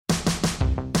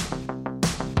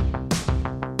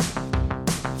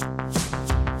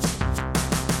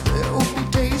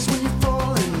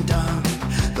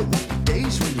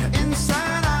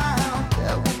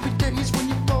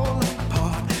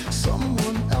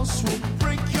else will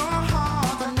break your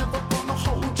heart. I'm never gonna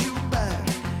hold you back.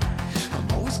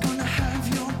 I'm always gonna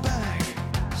have your back.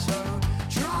 So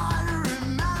try to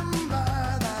remember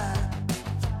that.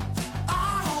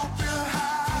 I hope you're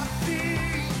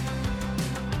happy.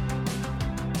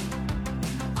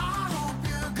 I hope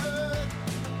you're good.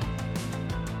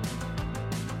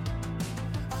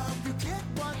 I hope you get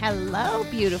what Hello,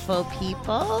 beautiful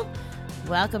people.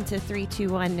 Welcome to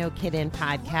 321 No Kiddin'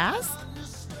 Podcast.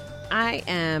 I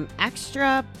am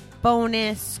extra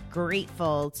bonus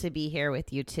grateful to be here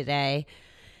with you today.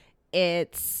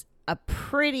 It's a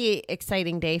pretty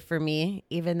exciting day for me,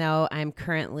 even though I'm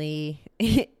currently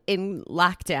in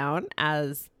lockdown,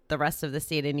 as the rest of the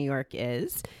state of New York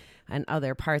is, and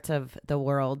other parts of the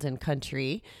world and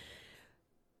country.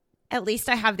 At least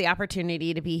I have the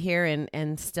opportunity to be here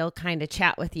and still kind of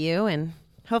chat with you. And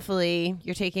hopefully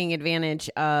you're taking advantage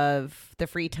of the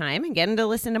free time and getting to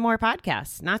listen to more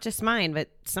podcasts, not just mine, but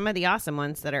some of the awesome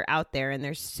ones that are out there. And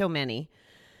there's so many.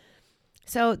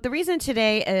 So the reason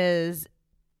today is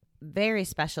very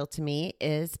special to me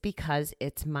is because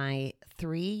it's my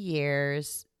 3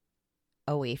 years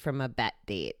away from a bet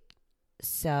date.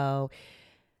 So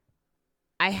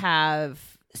I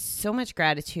have so much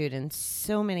gratitude and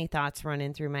so many thoughts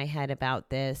running through my head about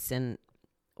this and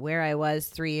where I was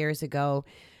 3 years ago.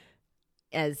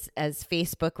 As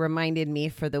Facebook reminded me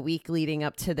for the week leading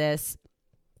up to this,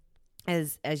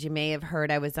 as you may have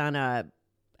heard, I was on a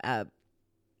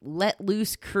let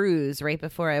loose cruise right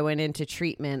before I went into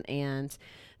treatment, and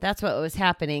that's what was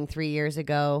happening 3 years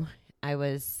ago. I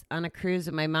was on a cruise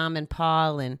with my mom and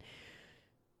Paul, and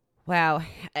wow,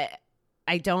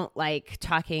 I don't like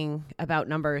talking about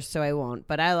numbers, so I won't,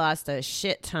 but I lost a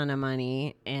shit ton of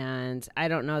money, and I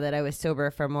don't know that I was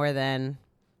sober for more than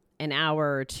an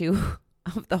hour or two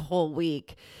of the whole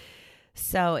week.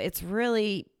 So it's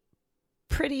really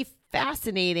pretty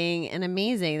fascinating and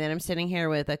amazing that I'm sitting here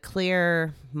with a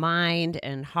clear mind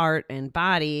and heart and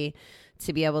body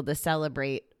to be able to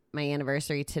celebrate my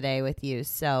anniversary today with you.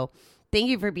 So thank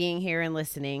you for being here and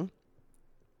listening.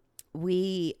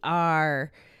 We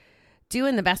are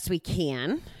doing the best we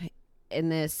can in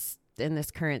this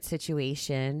current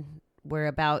situation. We're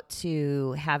about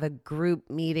to have a group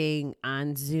meeting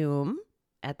on Zoom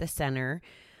at the center.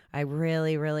 I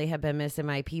really, really have been missing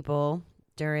my people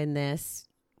during this.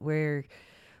 We're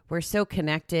so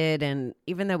connected, and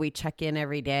even though we check in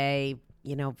every day,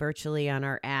 virtually on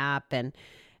our app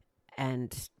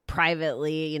and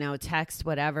privately, text,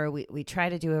 whatever, we try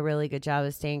to do a really good job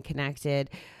of staying connected.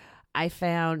 I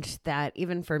found that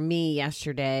even for me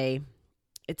yesterday,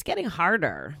 it's getting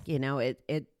harder.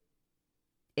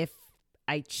 If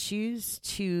I choose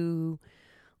to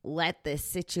let this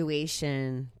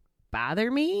situation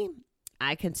bother me,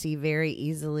 I can see very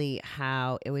easily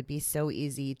how it would be so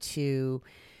easy to,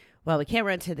 well, we can't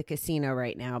run to the casino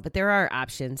right now, but there are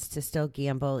options to still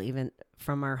gamble even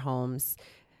from our homes.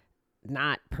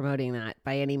 Not promoting that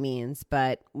by any means,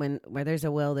 but where there's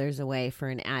a will, there's a way for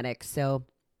an addict. So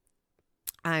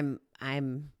I'm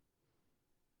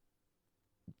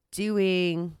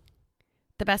doing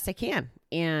the best I can,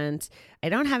 and I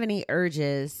don't have any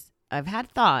urges. I've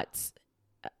had thoughts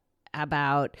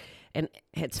about, and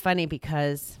it's funny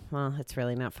because, well, it's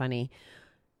really not funny.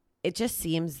 It just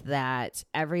seems that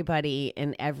everybody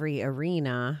in every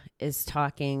arena is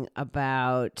talking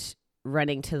about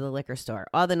running to the liquor store.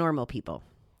 All the normal people,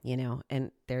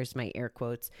 and there's my air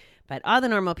quotes, but all the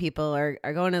normal people are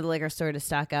going to the liquor store to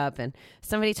stock up. And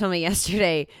somebody told me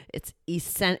yesterday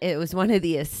it was one of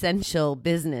the essential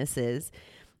businesses.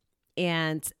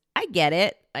 And I get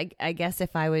it. I guess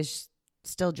if I was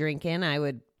still drinking, I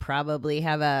would probably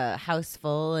have a house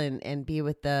full and be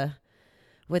with the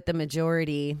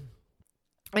majority.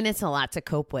 And it's a lot to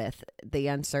cope with, the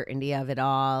uncertainty of it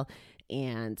all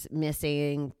and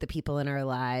missing the people in our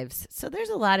lives. So there's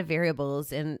a lot of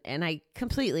variables, and I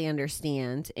completely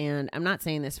understand. And I'm not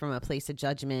saying this from a place of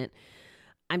judgment.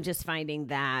 I'm just finding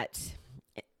that,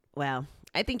 well,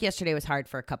 I think yesterday was hard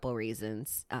for a couple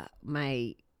reasons.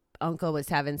 My uncle was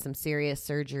having some serious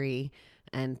surgery,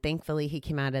 and thankfully he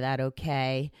came out of that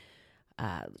okay.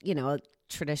 A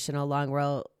traditional long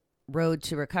road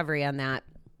to recovery on that.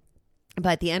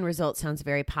 But the end result sounds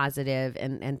very positive,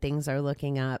 and things are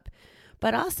looking up.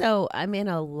 But also, I'm in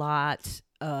a lot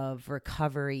of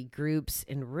recovery groups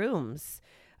and rooms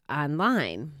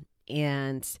online,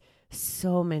 and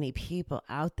so many people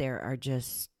out there are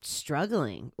just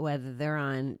struggling, whether they're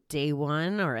on day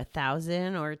one or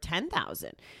 1,000 or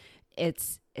 10,000.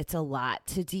 It's a lot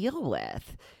to deal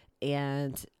with.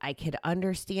 And I could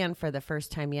understand for the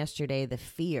first time yesterday the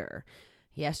fear.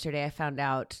 Yesterday, I found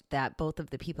out that both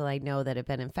of the people I know that have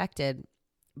been infected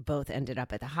both ended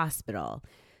up at the hospital.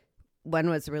 One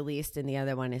was released and the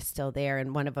other one is still there.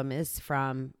 And one of them is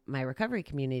from my recovery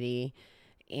community.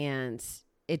 And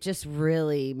it just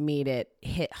really made it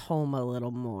hit home a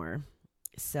little more.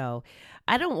 So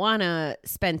I don't want to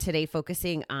spend today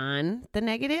focusing on the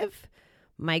negative.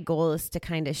 My goal is to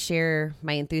kind of share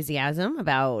my enthusiasm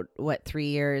about what 3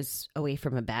 years away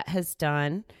from a bet has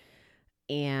done,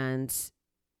 and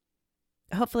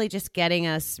hopefully just getting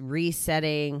us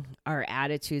resetting our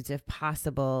attitudes if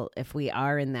possible, if we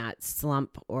are in that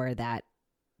slump or that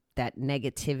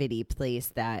negativity place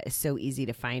that is so easy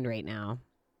to find right now.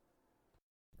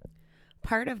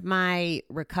 Part of my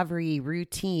recovery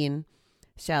routine,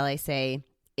 shall I say,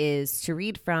 is to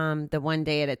read from the One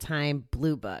Day at a Time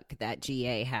Blue Book that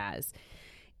GA has.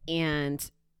 And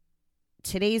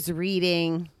today's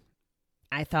reading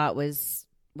I thought was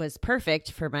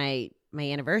perfect for my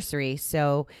anniversary.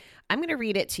 So I'm going to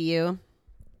read it to you.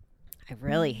 I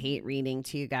really hate reading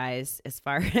to you guys as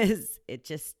far as I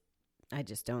just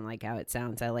don't like how it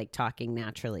sounds. I like talking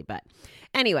naturally. But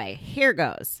anyway, here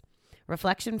goes.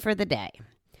 Reflection for the day.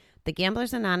 The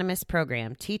Gamblers Anonymous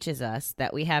program teaches us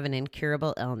that we have an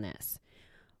incurable illness.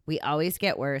 We always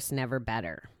get worse, never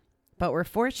better. But we're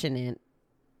fortunate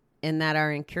in that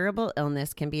our incurable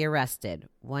illness can be arrested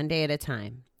one day at a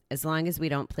time, as long as we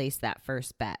don't place that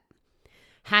first bet.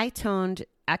 High-toned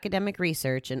academic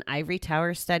research and ivory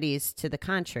tower studies to the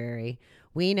contrary,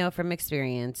 we know from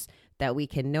experience that we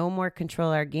can no more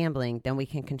control our gambling than we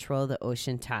can control the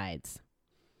ocean tides.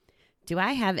 Do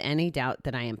I have any doubt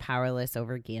that I am powerless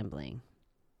over gambling?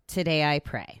 Today I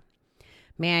pray.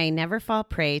 May I never fall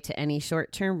prey to any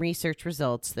short-term research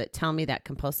results that tell me that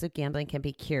compulsive gambling can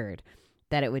be cured,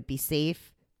 that it would be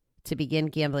safe to begin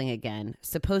gambling again,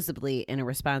 supposedly in a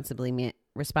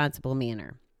responsible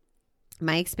manner.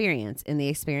 My experience and the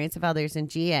experience of others in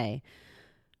GA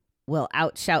will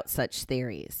outshout such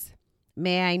theories.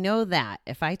 May I know that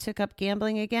if I took up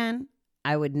gambling again,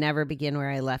 I would never begin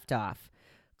where I left off.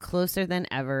 Closer than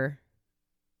ever,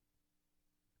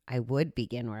 I would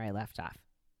begin where I left off.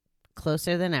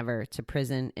 Closer than ever to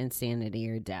prison, insanity,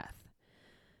 or death.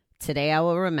 Today I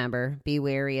will remember, be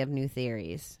wary of new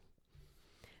theories.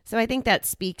 So I think that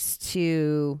speaks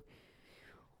to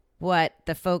what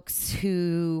the folks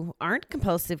who aren't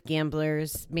compulsive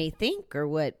gamblers may think, or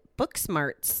what book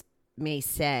smarts may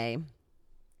say.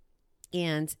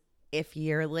 And if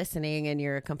you're listening and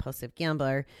you're a compulsive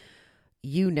gambler,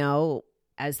 you know,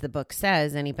 as the book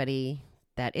says, anybody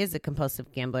that is a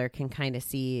compulsive gambler can kind of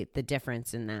see the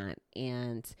difference in that.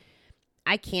 And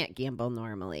I can't gamble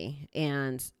normally.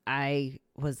 And I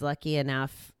was lucky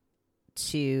enough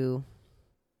to,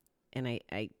 and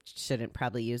I shouldn't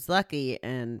probably use lucky,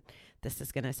 and this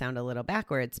is going to sound a little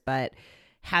backwards, but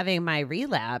having my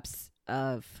relapse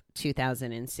of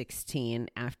 2016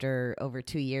 after over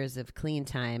 2 years of clean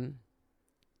time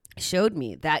showed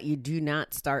me that you do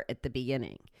not start at the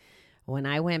beginning. When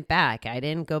I went back, I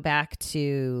didn't go back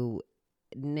to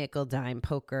nickel dime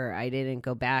poker. I didn't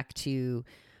go back to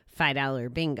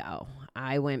 $5 bingo.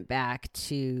 I went back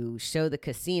to show the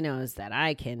casinos that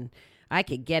I could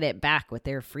get it back with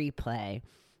their free play.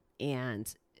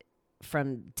 And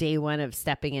from day one of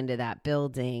stepping into that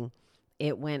building,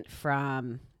 it went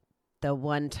from the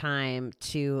one time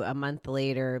to a month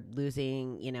later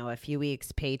losing, a few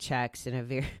weeks paychecks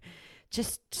and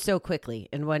just so quickly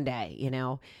in one day,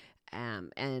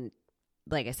 and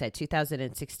like I said,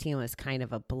 2016 was kind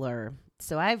of a blur.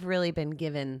 So I've really been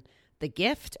given the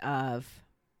gift of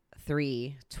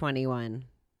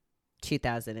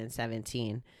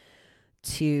 3/21/2017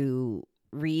 to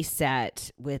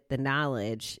reset with the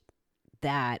knowledge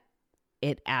that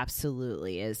it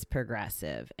absolutely is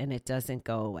progressive and it doesn't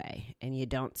go away and you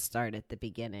don't start at the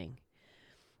beginning.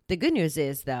 The good news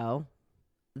is, though,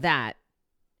 that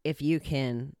if you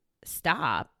can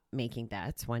stop making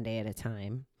bets one day at a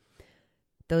time,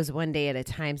 those one day at a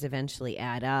times eventually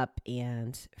add up,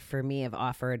 and for me have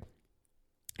offered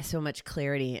so much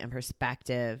clarity and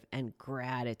perspective and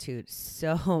gratitude,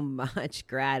 so much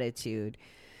gratitude.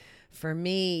 For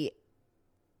me,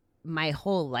 my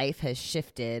whole life has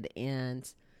shifted,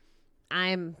 and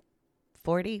I'm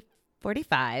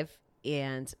 45,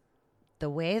 and the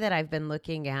way that I've been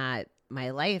looking at my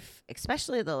life,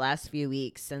 especially the last few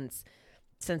weeks since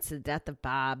the death of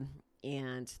Bob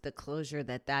and the closure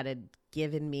that had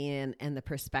given me and the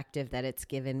perspective that it's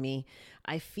given me,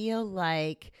 I feel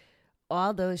like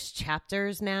all those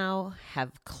chapters now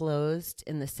have closed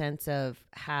in the sense of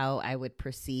how I would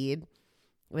proceed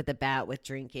with the bat, with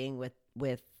drinking, with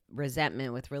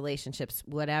resentment, with relationships,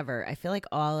 whatever. I feel like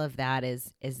all of that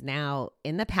is now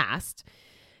in the past.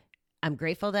 I'm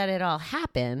grateful that it all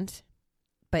happened,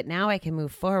 But now I can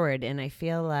move forward, and I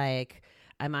feel like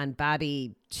I'm on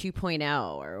Bobby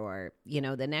 2.0 or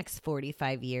the next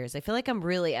 45 years. I feel like I'm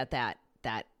really at that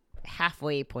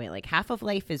halfway point. Like half of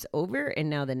life is over and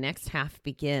now the next half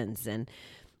begins. And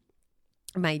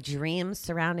my dreams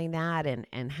surrounding that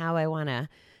and how I want to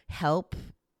help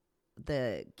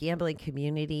the gambling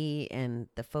community and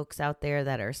the folks out there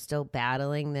that are still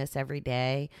battling this every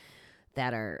day,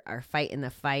 that are fighting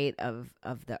the fight of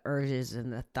the urges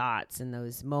and the thoughts and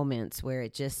those moments where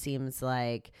it just seems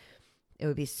like it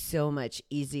would be so much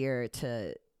easier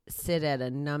to sit at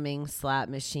a numbing slot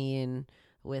machine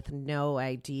with no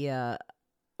idea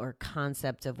or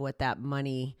concept of what that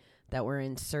money that we're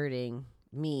inserting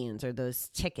means, or those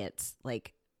tickets.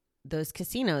 Like, those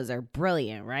casinos are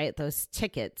brilliant, right? Those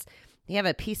tickets, you have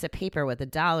a piece of paper with a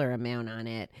dollar amount on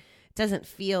it. It doesn't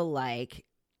feel like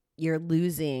you're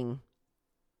losing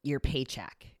your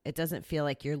paycheck. It doesn't feel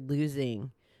like you're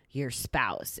losing your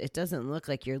spouse. It doesn't look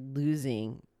like you're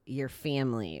losing your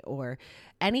family or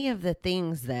any of the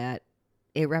things that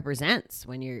it represents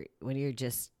when you're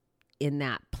just in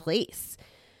that place.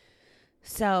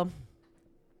 So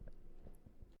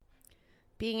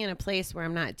being in a place where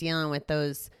I'm not dealing with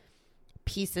those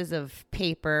pieces of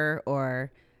paper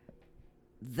or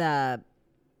the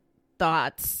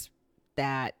thoughts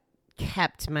that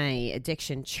kept my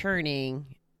addiction churning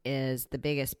is the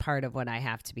biggest part of what I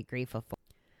have to be grateful for.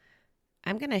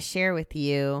 I'm going to share with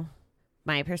you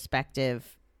my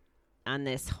perspective on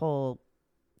this whole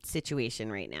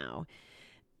situation right now.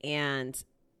 And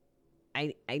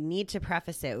I need to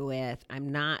preface it with,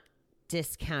 I'm not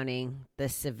discounting the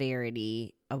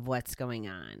severity of what's going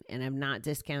on. And I'm not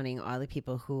discounting all the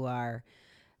people who are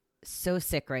so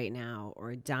sick right now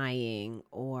or dying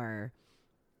or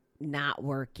not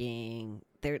working.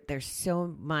 There's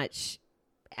so much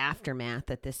aftermath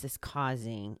that this is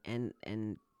causing, and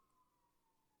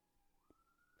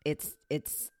it's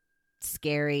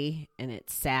scary and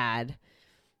it's sad,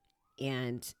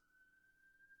 and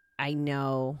I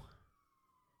know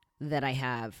that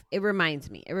it reminds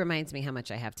me how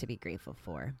much I have to be grateful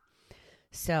for.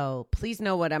 So please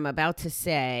know what I'm about to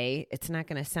say. It's not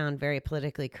going to sound very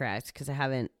politically correct because I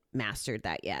haven't mastered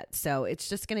that yet. So it's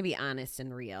just going to be honest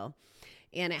and real.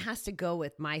 And it has to go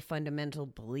with my fundamental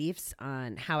beliefs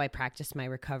on how I practice my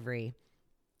recovery.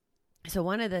 So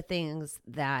one of the things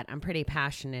that I'm pretty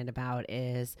passionate about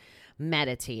is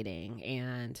meditating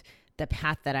and the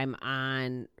path that I'm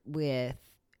on with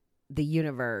the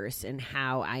universe and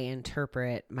how I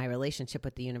interpret my relationship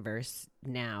with the universe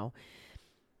now.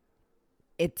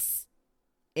 It's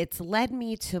led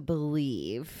me to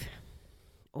believe,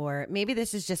 or maybe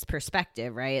this is just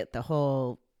perspective, right? The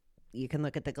whole, you can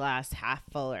look at the glass half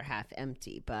full or half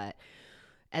empty, but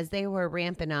as they were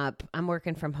ramping up, I'm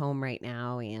working from home right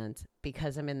now, and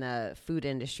because I'm in the food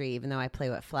industry, even though I play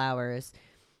with flowers,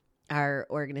 our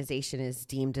organization is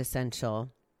deemed essential.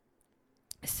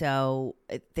 So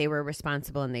they were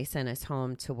responsible and they sent us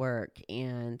home to work,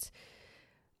 and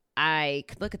I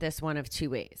could look at this one of two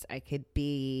ways. I could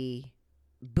be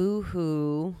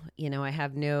boo-hoo, I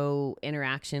have no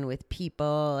interaction with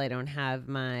people. I don't have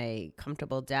my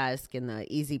comfortable desk and the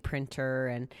easy printer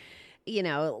and,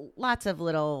 lots of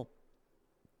little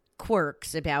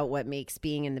quirks about what makes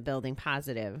being in the building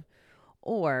positive.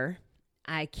 Or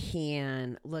I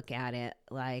can look at it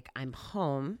like I'm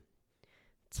home.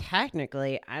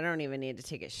 Technically, I don't even need to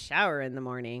take a shower in the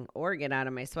morning or get out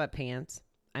of my sweatpants.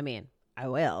 I mean, I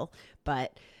will,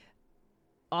 but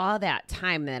all that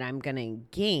time that I'm going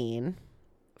to gain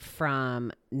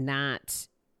from not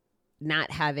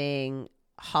having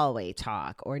hallway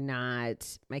talk or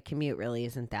not, my commute really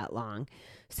isn't that long.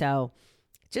 So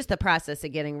just the process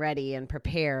of getting ready and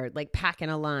prepared, like packing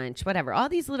a lunch, whatever, all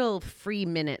these little free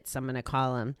minutes, I'm going to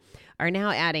call them, are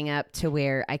now adding up to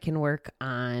where I can work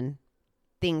on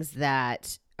things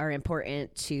that are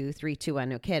important to 321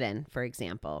 No Kiddin', for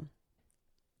example.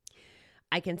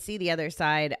 I can see the other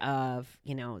side of,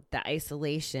 the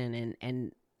isolation,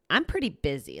 and I'm pretty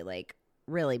busy, like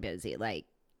really busy. Like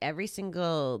every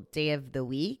single day of the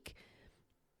week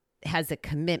has a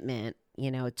commitment,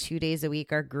 2 days a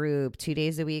week our group, 2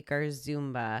 days a week our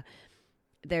Zumba.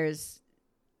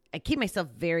 I keep myself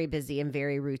very busy and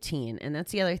very routine. And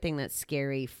that's the other thing that's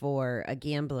scary for a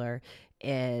gambler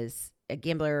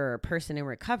or a person in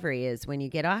recovery is when you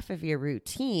get off of your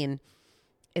routine,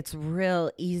 it's real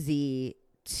easy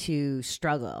to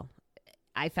struggle.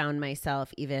 I found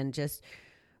myself even just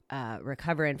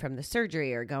recovering from the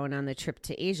surgery or going on the trip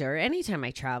to Asia or anytime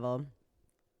I travel,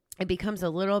 it becomes a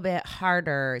little bit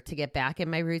harder to get back in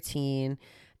my routine,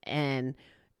 and,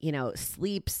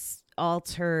 sleep's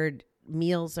altered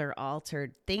meals are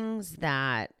altered. Things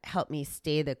that help me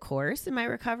stay the course in my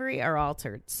recovery are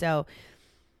altered. So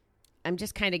I'm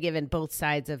just kind of given both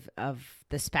sides of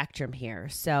the spectrum here.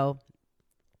 So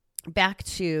back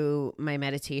to my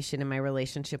meditation and my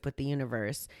relationship with the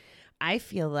universe, I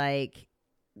feel like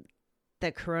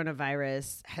the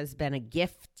coronavirus has been a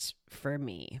gift for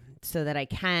me so that I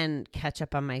can catch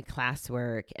up on my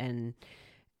classwork, and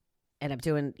I'm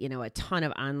doing, a ton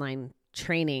of online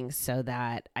training so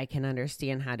that I can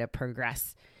understand how to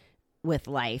progress with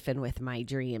life and with my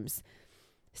dreams.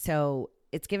 So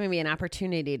it's given me an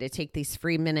opportunity to take these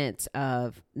free minutes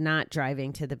of not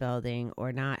driving to the building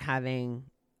or not having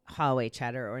hallway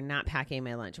chatter or not packing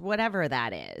my lunch, whatever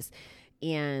that is,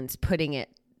 and putting it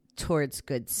towards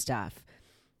good stuff.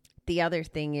 The other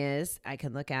thing is I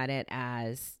can look at it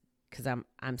as, because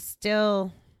I'm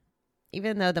still,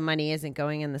 even though the money isn't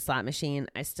going in the slot machine,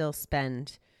 I still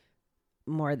spend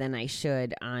more than I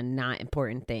should on not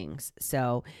important things.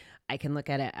 So I can look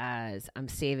at it as I'm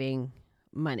saving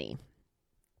money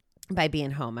by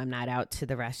being home. I'm not out to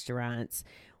the restaurants,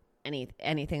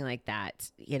 anything like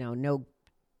that.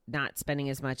 Not spending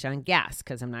as much on gas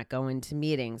because I'm not going to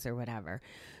meetings or whatever.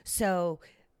 So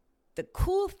the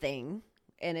cool thing,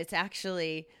 and it's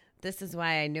actually, this is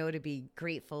why I know to be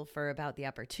grateful for about the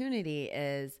opportunity,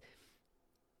 is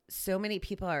so many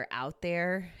people are out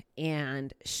there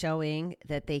and showing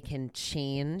that they can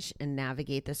change and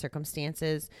navigate the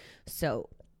circumstances. So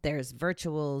there's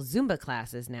virtual Zumba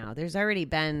classes now. There's already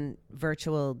been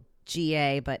virtual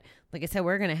GA, but like I said,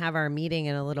 we're going to have our meeting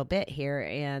in a little bit here,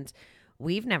 and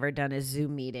we've never done a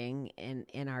Zoom meeting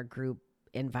in our group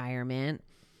environment,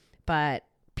 but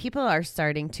people are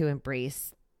starting to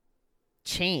embrace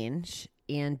change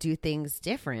and do things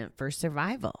different for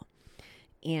survival.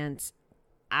 And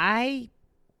I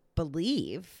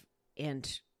believe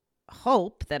and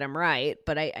hope that I'm right,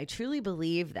 but I truly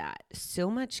believe that so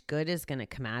much good is going to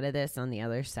come out of this on the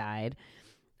other side.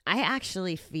 I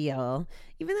actually feel,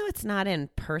 even though it's not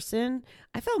in person,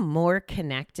 I feel more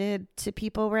connected to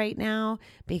people right now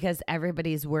because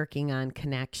everybody's working on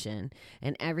connection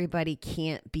and everybody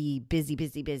can't be busy.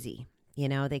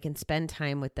 They can spend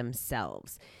time with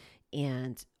themselves.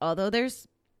 And although there's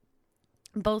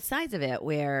both sides of it,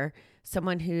 where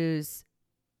someone who's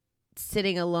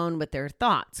sitting alone with their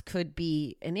thoughts could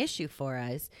be an issue for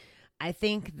us, I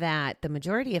think that the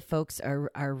majority of folks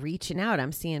are reaching out.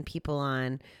 I'm seeing people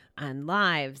on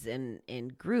lives and in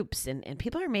groups, and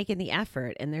people are making the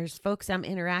effort. And there's folks I'm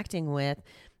interacting with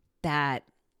that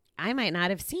I might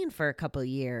not have seen for a couple of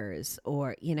years,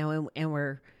 or, and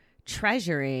we're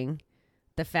treasuring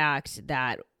the fact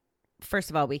that, first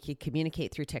of all, we could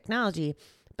communicate through technology,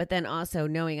 but then also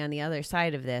knowing on the other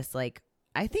side of this, like,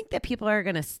 I think that people are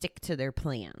going to stick to their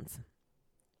plans.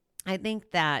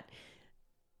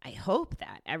 I hope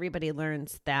that everybody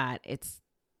learns that it's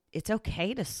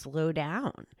okay to slow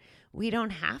down. We don't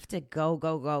have to go.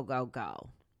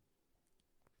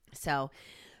 So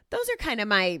those are kind of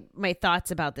my thoughts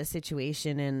about the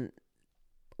situation and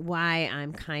why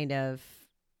I'm kind of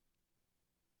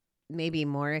maybe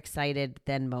more excited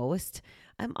than most.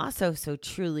 I'm also so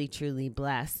truly, truly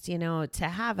blessed, to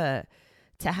have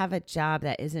a job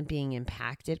that isn't being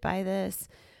impacted by this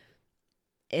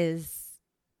is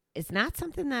not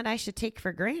something that I should take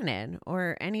for granted,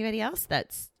 or anybody else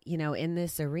that's, in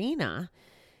this arena.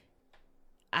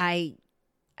 I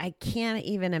can't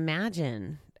even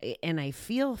imagine, and I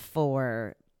feel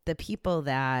for the people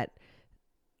that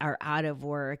are out of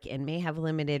work and may have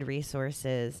limited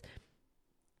resources,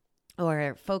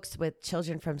 or folks with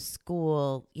children from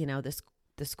school.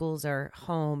 The schools are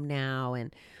home now,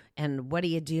 and what do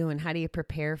you do and how do you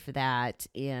prepare for that?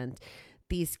 And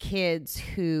these kids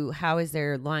how is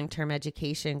their long-term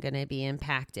education going to be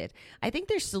impacted? I think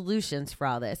there's solutions for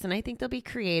all this, and I think they'll be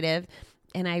creative.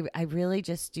 And I really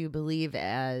just do believe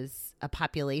as a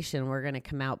population, we're going to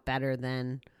come out better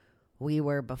than we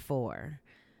were before.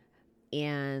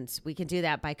 And we can do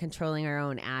that by controlling our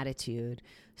own attitude.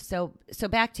 So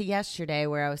back to yesterday,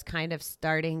 where I was kind of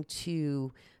starting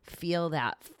to feel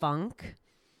that funk,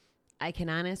 I can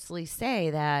honestly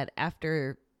say that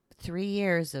after 3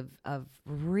 years of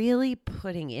really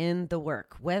putting in the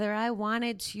work, whether I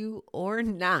wanted to or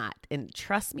not. And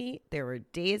trust me, there were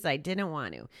days I didn't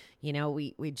want to.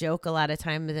 We joke a lot of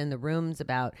times in the rooms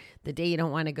about the day you don't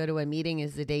want to go to a meeting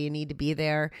is the day you need to be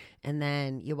there. And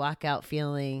then you walk out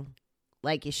feeling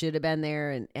like you should have been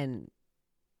there and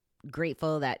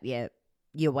grateful that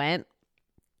you went.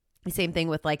 Same thing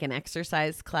with like an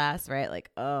exercise class, right? Like,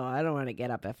 oh, I don't want to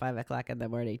get up at 5 o'clock in the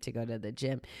morning to go to the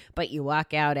gym, but you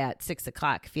walk out at 6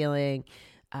 o'clock feeling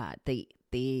the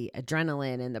the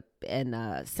adrenaline and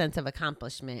the sense of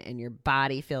accomplishment, and your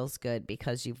body feels good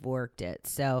because you've worked it.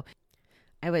 So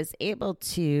I was able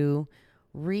to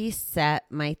reset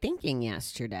my thinking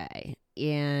yesterday,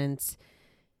 and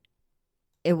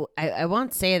I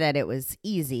won't say that it was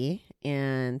easy,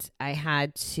 and I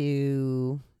had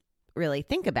to really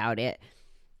think about it.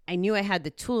 I knew I had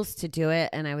the tools to do it,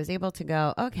 and I was able to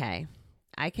go, okay,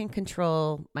 I can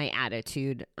control my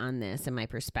attitude on this and my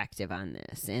perspective on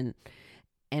this. And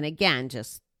again,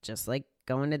 just like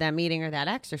going to that meeting or that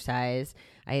exercise,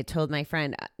 I had told my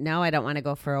friend, no, I don't want to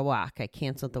go for a walk. I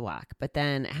canceled the walk. But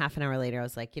then half an hour later, I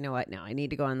was like, you know what? No, I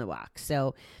need to go on the walk.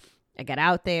 So I got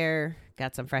out there,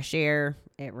 got some fresh air.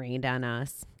 It rained on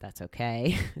us. That's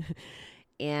okay.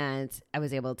 And I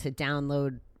was able to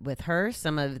download with her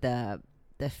some of the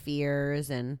fears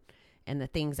and the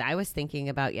things I was thinking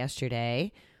about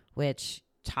yesterday, which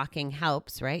talking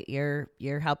helps, right?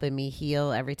 You're helping me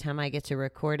heal every time I get to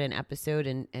record an episode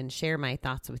and share my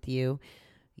thoughts with you.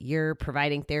 You're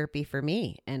providing therapy for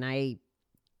me. And I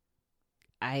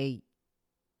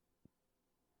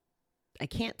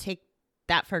can't take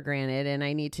that for granted, and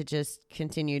I need to just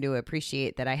continue to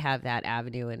appreciate that I have that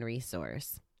avenue and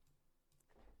resource.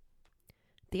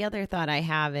 The other thought I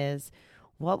have is,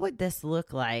 what would this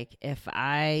look like if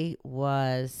I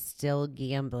was still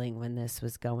gambling when this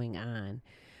was going on?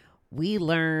 We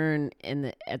learn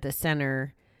at the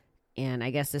center, and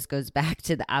I guess this goes back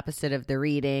to the opposite of the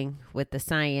reading with the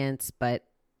science, but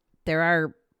there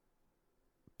are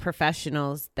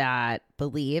professionals that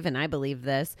believe, and I believe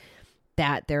this,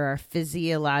 that there are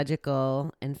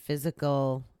physiological and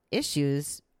physical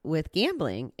issues with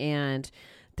gambling, and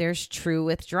there's true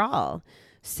withdrawal.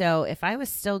 So if I was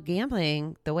still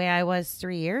gambling the way I was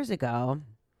 3 years ago,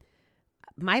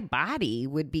 my body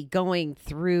would be going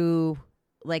through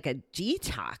like a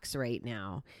detox right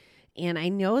now. And I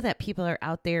know that people are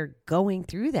out there going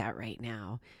through that right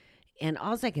now. And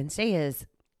all I can say is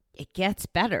it gets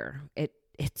better. It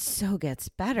so gets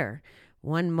better.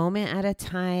 One moment at a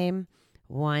time,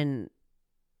 one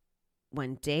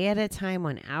day at a time,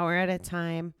 1 hour at a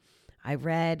time. I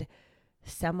read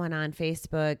someone on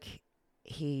Facebook,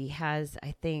 he has,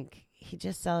 I think he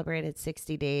just celebrated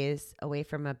 60 days away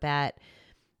from a bet.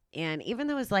 And even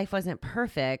though his life wasn't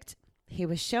perfect, he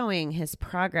was showing his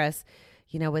progress,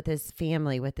 with his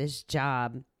family, with his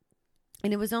job.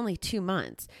 And it was only 2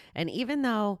 months. And even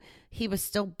though he was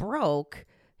still broke,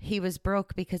 he was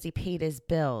broke because he paid his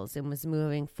bills and was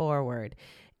moving forward.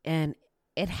 And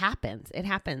it happens. It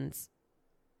happens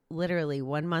literally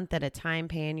 1 month at a time,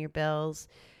 paying your bills,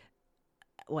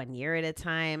 1 year at a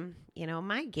time.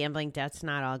 My gambling debt's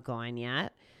not all gone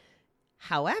yet.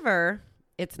 However,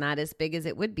 it's not as big as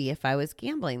it would be if I was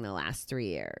gambling the last 3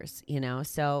 years,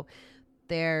 so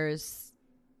there's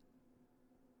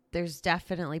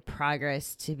definitely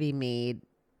progress to be made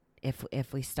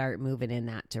if we start moving in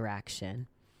that direction.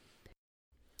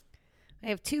 I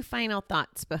have 2 final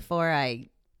thoughts before I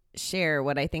share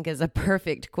what I think is a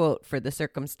perfect quote for the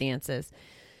circumstances.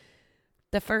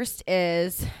 The first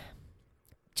is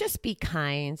just be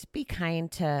kind. Be kind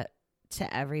to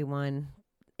everyone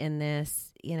in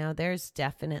this. There's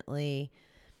definitely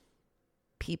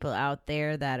people out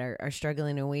there that are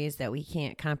struggling in ways that we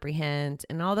can't comprehend.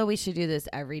 And although we should do this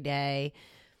every day,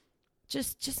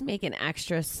 just make an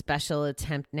extra special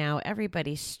attempt now.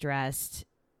 Everybody's stressed.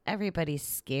 Everybody's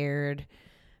scared.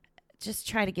 Just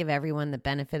try to give everyone the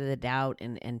benefit of the doubt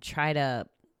and try to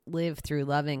live through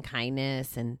love and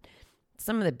kindness and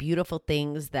some of the beautiful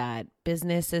things that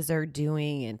businesses are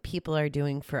doing and people are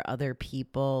doing for other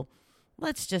people.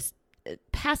 Let's just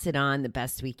pass it on the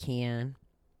best we can.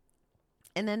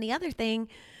 And then the other thing,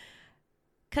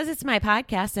 because it's my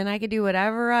podcast and I can do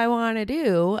whatever I want to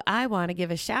do, I want to give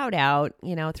a shout out.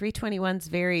 321's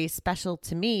very special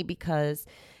to me because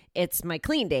it's my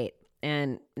clean date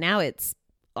and now it's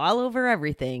all over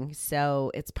everything.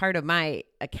 So it's part of my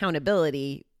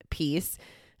accountability piece.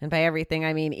 And by everything,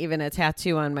 I mean even a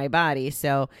tattoo on my body.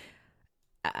 So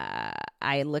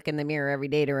I look in the mirror every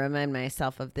day to remind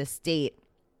myself of this date.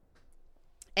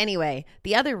 Anyway,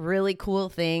 the other really cool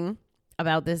thing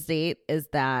about this date is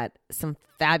that some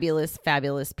fabulous,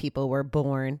 fabulous people were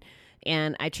born.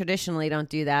 And I traditionally don't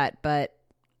do that, but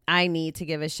I need to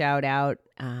give a shout out.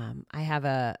 I have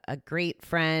a great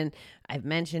friend. I've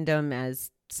mentioned him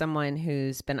as someone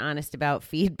who's been honest about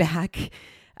feedback.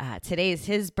 Today's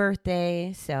his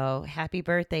birthday, so happy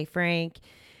birthday, Frank.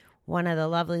 One of the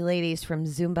lovely ladies from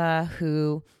Zumba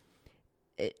who,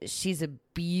 she's a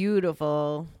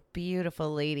beautiful,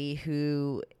 beautiful lady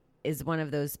who is one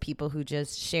of those people who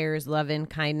just shares love and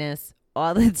kindness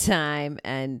all the time,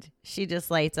 and she just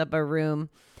lights up a room.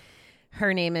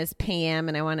 Her name is Pam,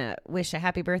 and I want to wish a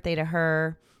happy birthday to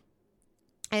her.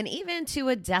 And even to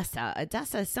Odessa.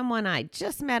 Odessa is someone I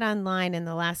just met online in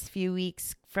the last few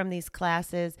weeks from these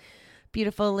classes.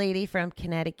 Beautiful lady from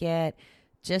Connecticut.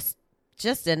 Just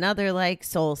another like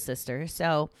soul sister.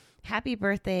 So happy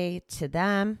birthday to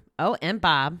them. Oh, and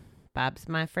Bob. Bob's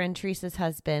my friend Teresa's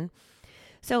husband.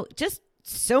 So just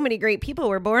so many great people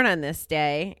were born on this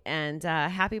day. And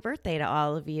happy birthday to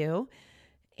all of you.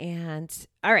 And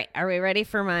all right, are we ready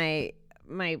for my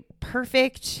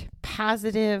perfect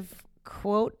positive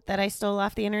quote that I stole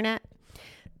off the internet?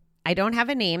 I don't have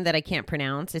a name that I can't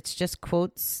pronounce. It's just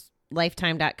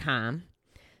quoteslifetime.com.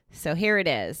 So here it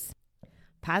is.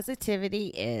 Positivity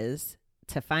is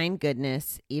to find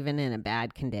goodness even in a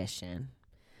bad condition.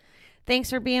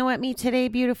 Thanks for being with me today,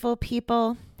 beautiful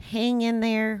people. Hang in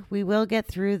there. We will get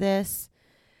through this.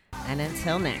 And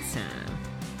until next time.